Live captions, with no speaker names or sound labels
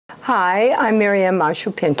Hi, I'm Marianne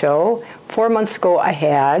Macho-Pinto. 4 months ago I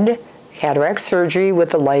had cataract surgery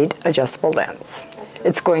with a light adjustable lens.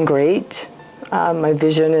 It's going great. My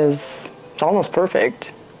vision is almost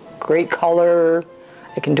perfect. Great color.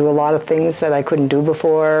 I can do a lot of things that I couldn't do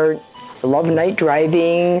before. I love night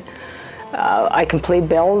driving. I can play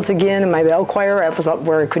bells again in my bell choir. I was up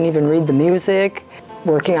where I couldn't even read the music.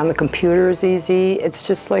 Working on the computer is easy. It's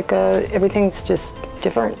just like everything's just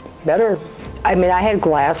different, better. I mean, I had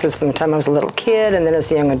glasses from the time I was a little kid, and then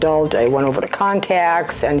as a young adult I went over to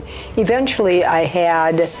contacts, and eventually I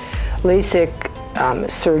had LASIK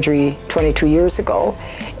surgery 22 years ago,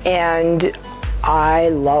 and I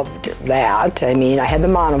loved that. I mean, I had the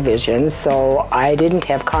monovision, so I didn't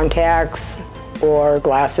have contacts or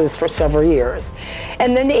glasses for several years.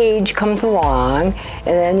 And then age comes along, and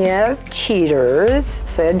then you have cheaters.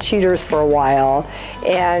 So I had cheaters for a while,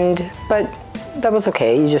 but that was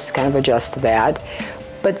okay. You just kind of adjust to that.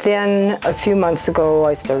 But then a few months ago,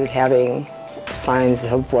 I started having signs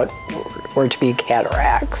of what were to be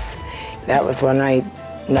cataracts. That was when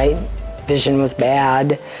night vision was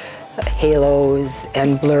bad, halos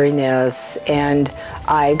and blurriness, and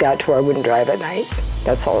I got to where I wouldn't drive at night.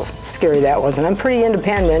 That's how scary that was. And I'm pretty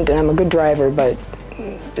independent and I'm a good driver, but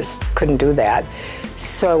just couldn't do that.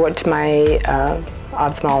 So I went to my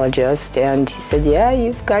ophthalmologist, and he said, yeah,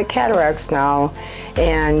 you've got cataracts now.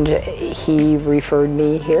 And he referred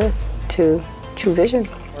me here to True Vision.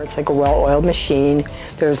 It's like a well-oiled machine.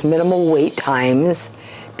 There's minimal wait times.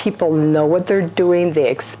 People know what they're doing, they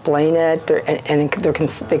explain it,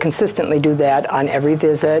 they consistently do that on every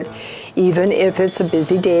visit. Even if it's a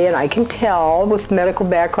busy day, and I can tell, with medical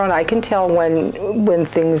background, I can tell when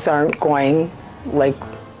things aren't going like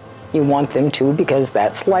you want them to, because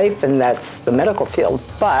that's life and that's the medical field,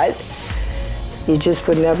 but you just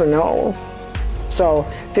would never know. So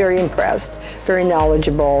very impressed, very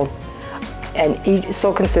knowledgeable, and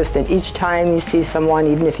so consistent. Each time you see someone,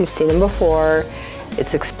 even if you've seen them before,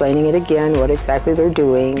 it's explaining it again, what exactly they're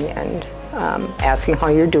doing, and asking how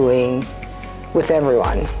you're doing with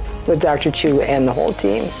everyone, with Dr. Chu and the whole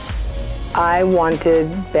team. I wanted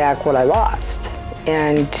back what I lost,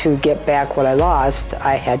 and to get back what I lost,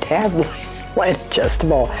 I had to have light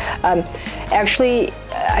adjustable. Actually,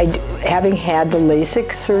 having had the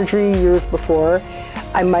LASIK surgery years before,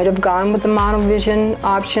 I might have gone with the monovision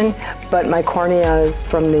option, but my corneas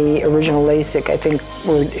from the original LASIK, I think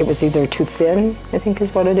it was either too thin, I think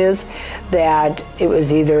is what it is, that it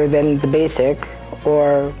was either then the basic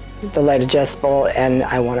or the light adjustable, and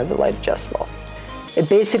I wanted the light adjustable. It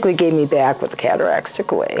basically gave me back what the cataracts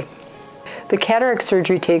took away. The cataract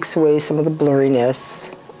surgery takes away some of the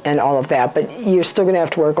blurriness and all of that, but you're still going to have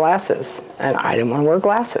to wear glasses, and I didn't want to wear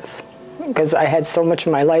glasses because I had so much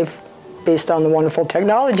of my life based on the wonderful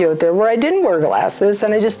technology out there where I didn't wear glasses,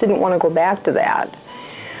 and I just didn't want to go back to that.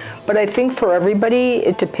 But I think for everybody,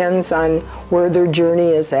 it depends on where their journey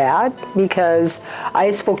is at, because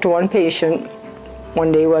I spoke to one patient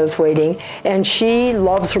one day while I was waiting, and she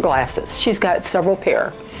loves her glasses. She's got several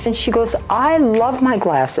pair. And she goes, I love my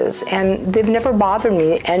glasses, and they've never bothered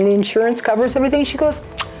me, and the insurance covers everything. She goes,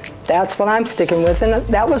 that's what I'm sticking with, and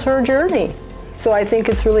that was her journey. So I think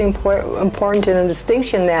it's really important in a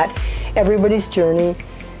distinction that everybody's journey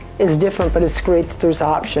is different, but it's great that there's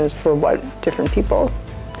options for different people.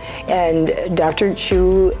 And Dr.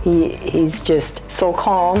 Chu, he's just so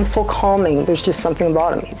calm, so calming. There's just something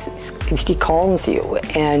about him. He calms you,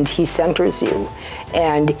 and he centers you,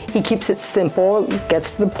 and he keeps it simple,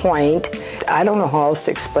 gets to the point. I don't know how else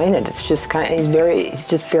to explain it. It's just he's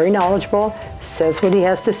just very knowledgeable, says what he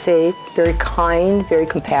has to say, very kind, very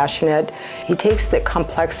compassionate. He takes the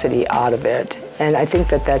complexity out of it, and I think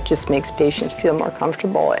that just makes patients feel more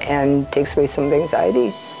comfortable and takes away some of the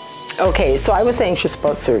anxiety. Okay, so I was anxious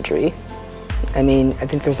about surgery. I mean, I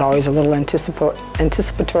think there's always a little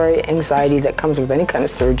anticipatory anxiety that comes with any kind of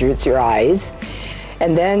surgery. It's your eyes.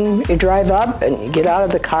 And then you drive up and you get out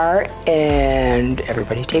of the car and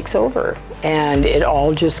everybody takes over. And it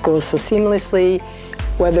all just goes so seamlessly,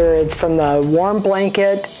 whether it's from the warm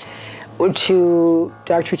blanket to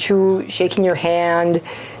Dr. Chu shaking your hand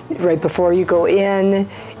right before you go in,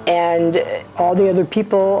 and all the other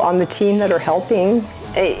people on the team that are helping.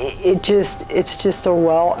 It's just a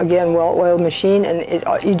well-oiled machine, and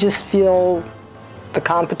you just feel the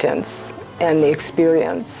competence and the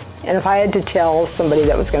experience. And if I had to tell somebody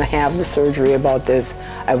that was going to have the surgery about this,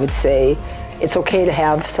 I would say it's okay to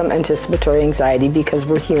have some anticipatory anxiety because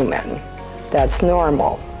we're human. That's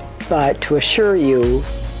normal. But to assure you,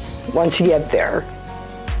 once you get there,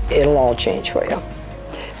 it'll all change for you.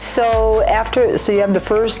 So you have the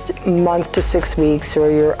first month to 6 weeks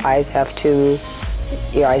where your eyes have to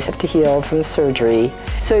your eyes have to heal from the surgery.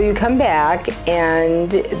 So you come back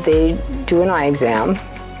and they do an eye exam,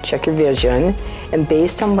 check your vision, and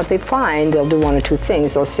based on what they find, they'll do one of two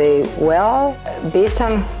things. They'll say, well, based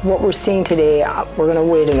on what we're seeing today, we're going to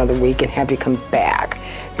wait another week and have you come back,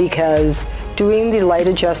 because doing the light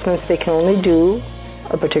adjustments, they can only do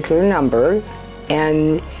a particular number,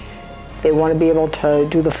 and they want to be able to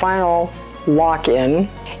do the final lock-in,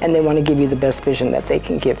 and they want to give you the best vision that they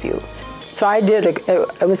can give you. So I did,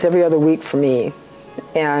 it was every other week for me,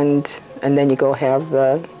 and then you go have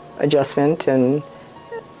the adjustment, and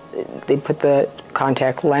they put the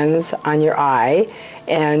contact lens on your eye,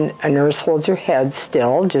 and a nurse holds your head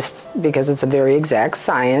still, just because it's a very exact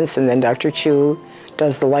science, and then Dr. Chu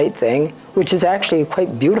does the light thing, which is actually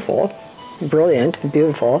quite beautiful, brilliant,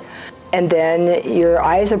 beautiful. And then your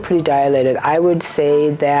eyes are pretty dilated. I would say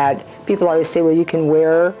that people always say, well, you can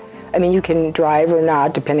wear, I mean, you can drive or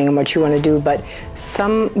not, depending on what you want to do, but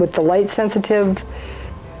some, with the light sensitive,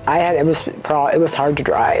 it was hard to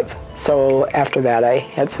drive. So after that, I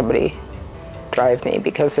had somebody drive me,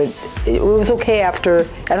 because it was okay after,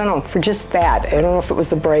 I don't know, for just that. I don't know if it was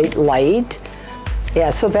the bright light. Yeah,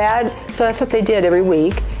 so that's what they did every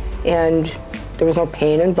week, and there was no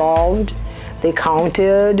pain involved. They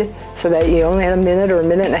counted, so that you only had a minute or a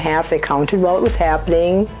minute and a half. They counted while it was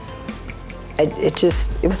happening.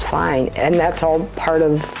 It was fine, and that's all part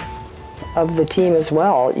of the team as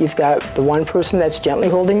well. You've got the one person that's gently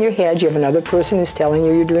holding your head, you have another person who's telling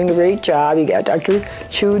you you're doing a great job, you got Dr.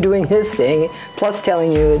 Chu doing his thing, plus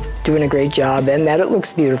telling you it's doing a great job and that it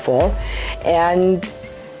looks beautiful, and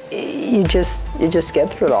you just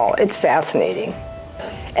get through it all. It's fascinating.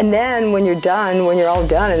 And then when you're done, when you're all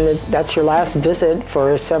done and that's your last visit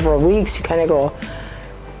for several weeks, you kind of go,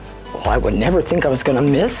 well, I would never think I was going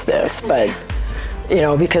to miss this, but you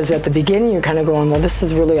know, because at the beginning you're kind of going, well, this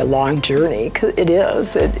is really a long journey. 'Cause it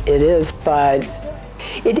is, but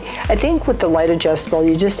I think with the light adjustable,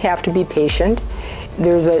 you just have to be patient.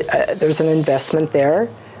 There's an investment there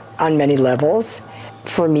on many levels.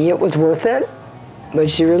 For me, it was worth it,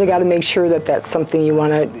 but you really got to make sure that that's something you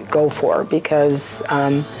want to go for, because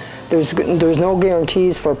there's no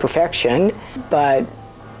guarantees for perfection, but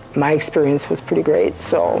my experience was pretty great.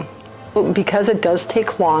 So. Because it does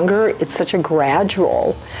take longer, it's such a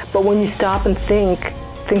gradual. But when you stop and think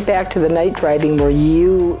back to the night driving where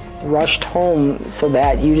you rushed home so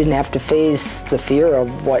that you didn't have to face the fear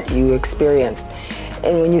of what you experienced.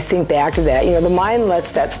 And when you think back to that, you know, the mind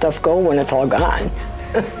lets that stuff go when it's all gone.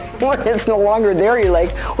 When it's no longer there, you're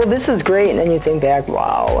like, well, this is great. And then you think back,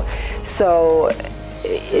 wow. So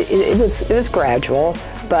it was gradual,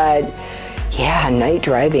 but yeah, night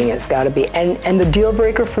driving has got to be, and the deal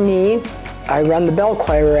breaker for me, I run the bell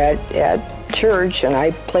choir at church and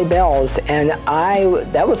I play bells, and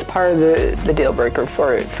that was part of the deal breaker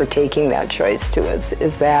for taking that choice too,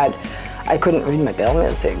 is that I couldn't read my bell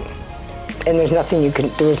music, and there was nothing you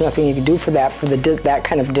could do for that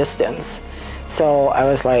kind of distance. So I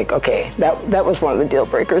was like, okay, that was one of the deal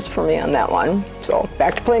breakers for me on that one. So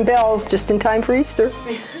back to playing bells, just in time for Easter.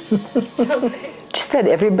 Just that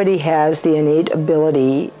everybody has the innate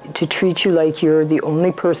ability to treat you like you're the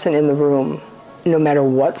only person in the room, no matter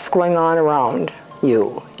what's going on around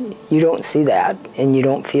you. You don't see that and you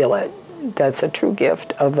don't feel it. That's a true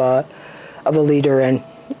gift of a leader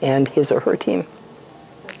and his or her team.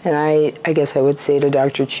 And I guess I would say to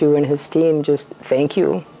Dr. Chu and his team, just thank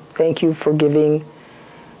you. Thank you for giving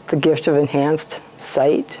the gift of enhanced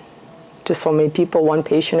sight to so many people, one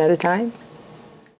patient at a time.